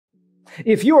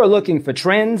If you are looking for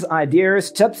trends,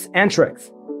 ideas, tips, and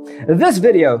tricks, this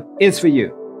video is for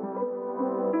you.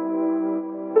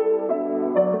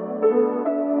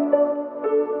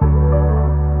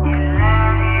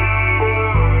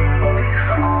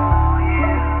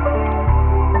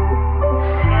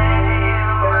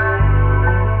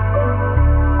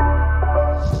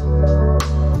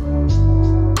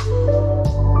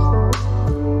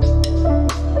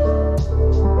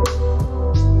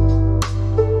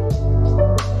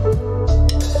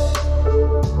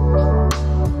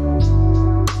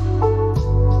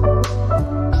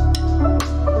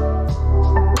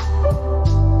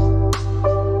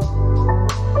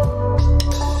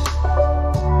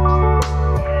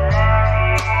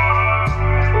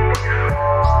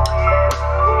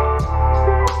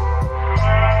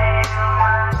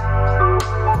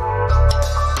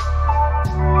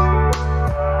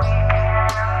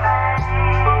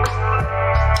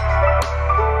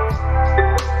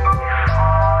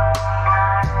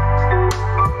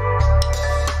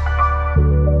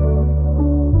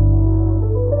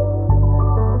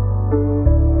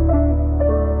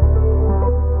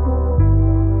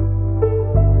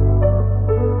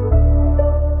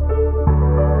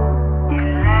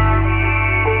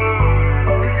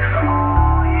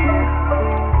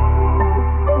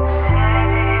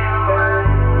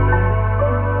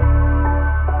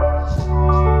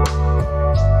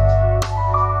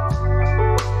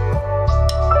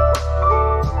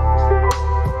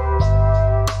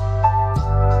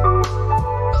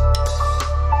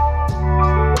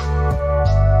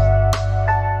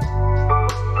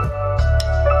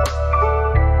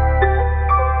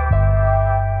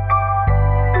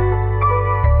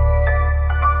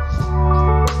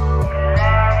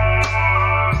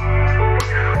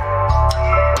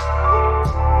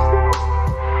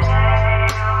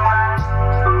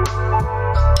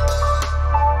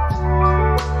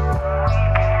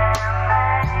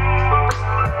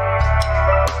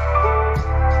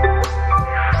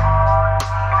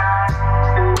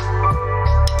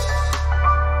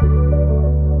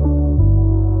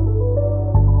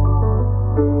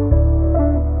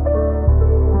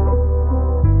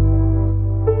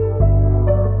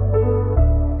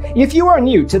 If you are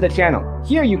new to the channel,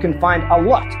 here you can find a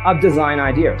lot of design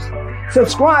ideas.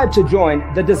 Subscribe to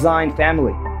join the design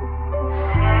family.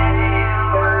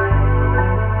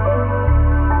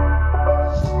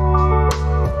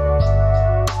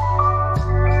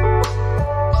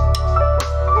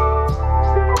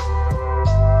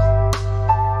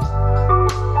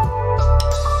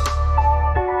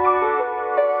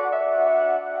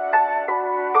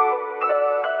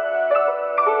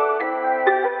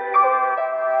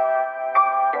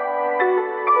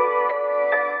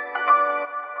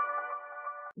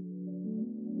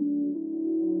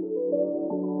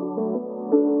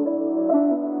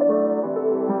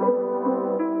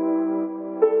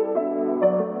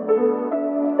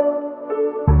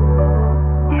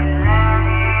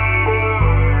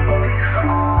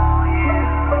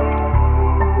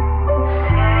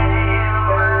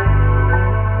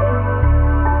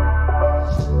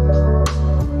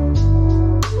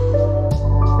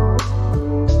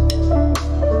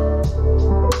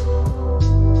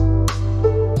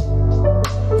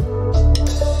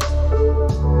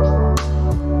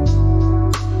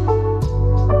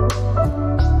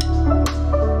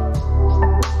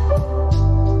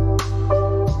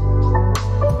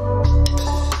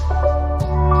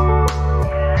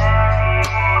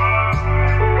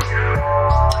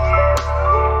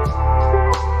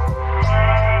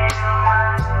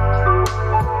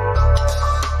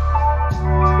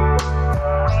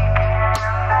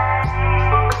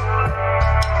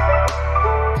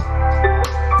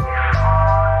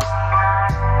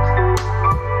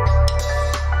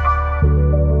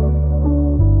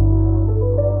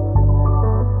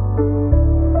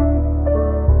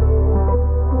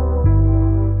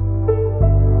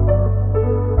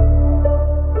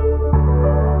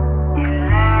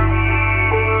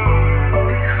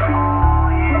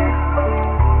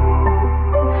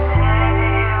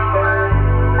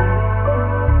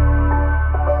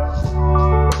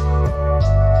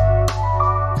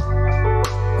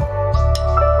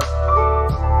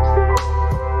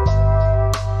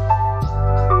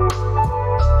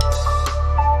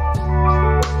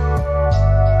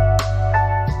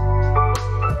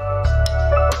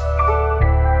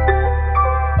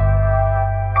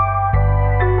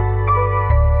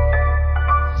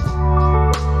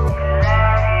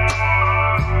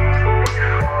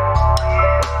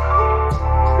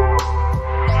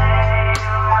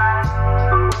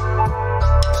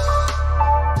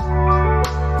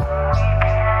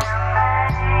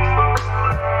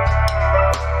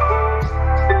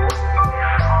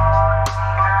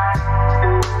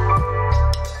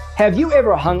 Have you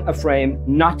ever hung a frame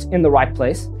not in the right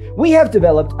place? We have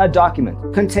developed a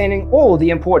document containing all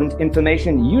the important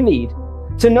information you need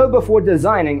to know before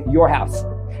designing your house.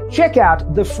 Check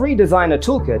out the free designer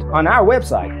toolkit on our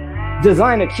website,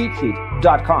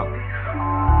 designercheatsheet.com.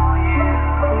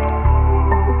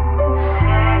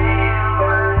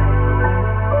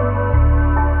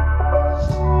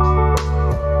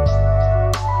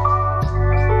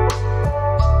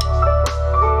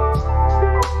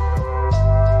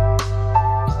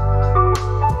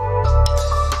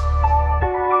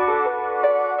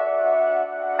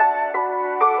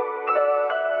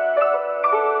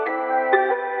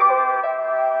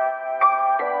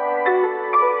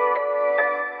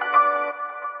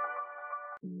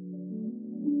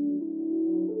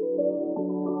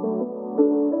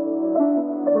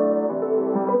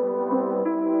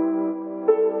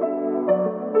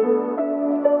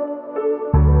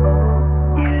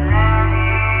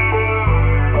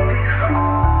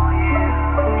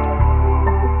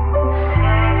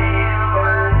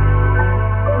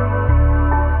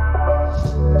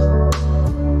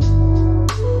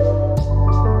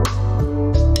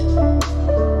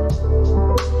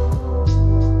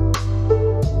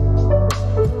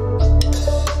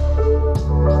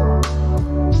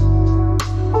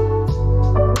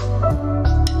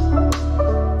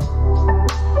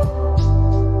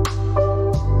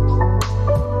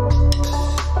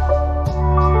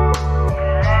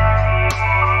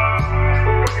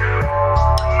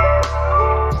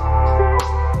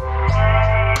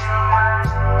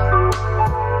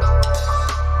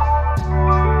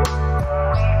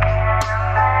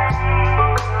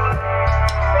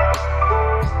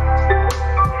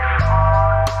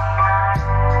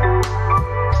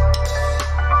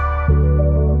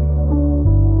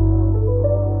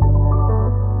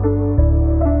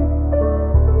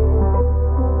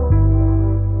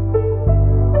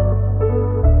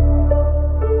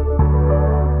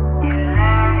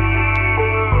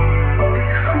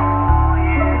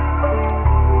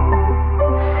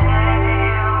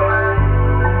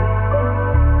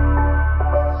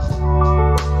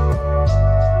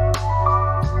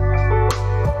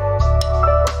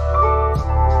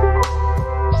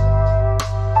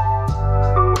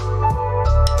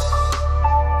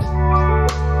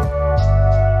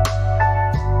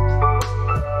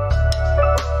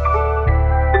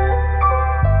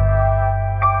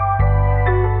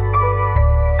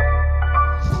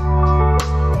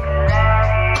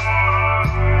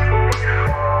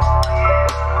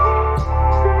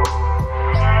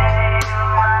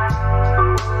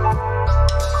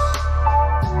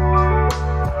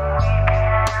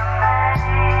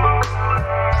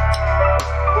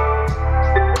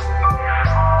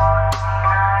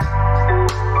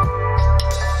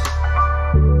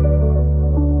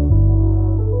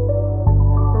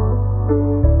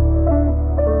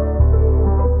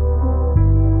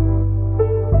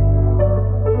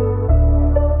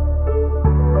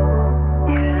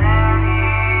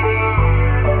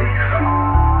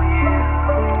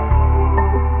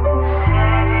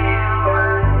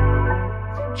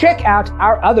 Check out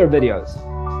our other videos.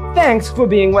 Thanks for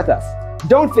being with us.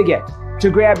 Don't forget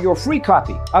to grab your free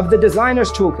copy of the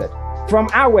Designer's Toolkit from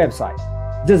our website,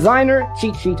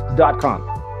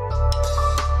 designercheatsheet.com.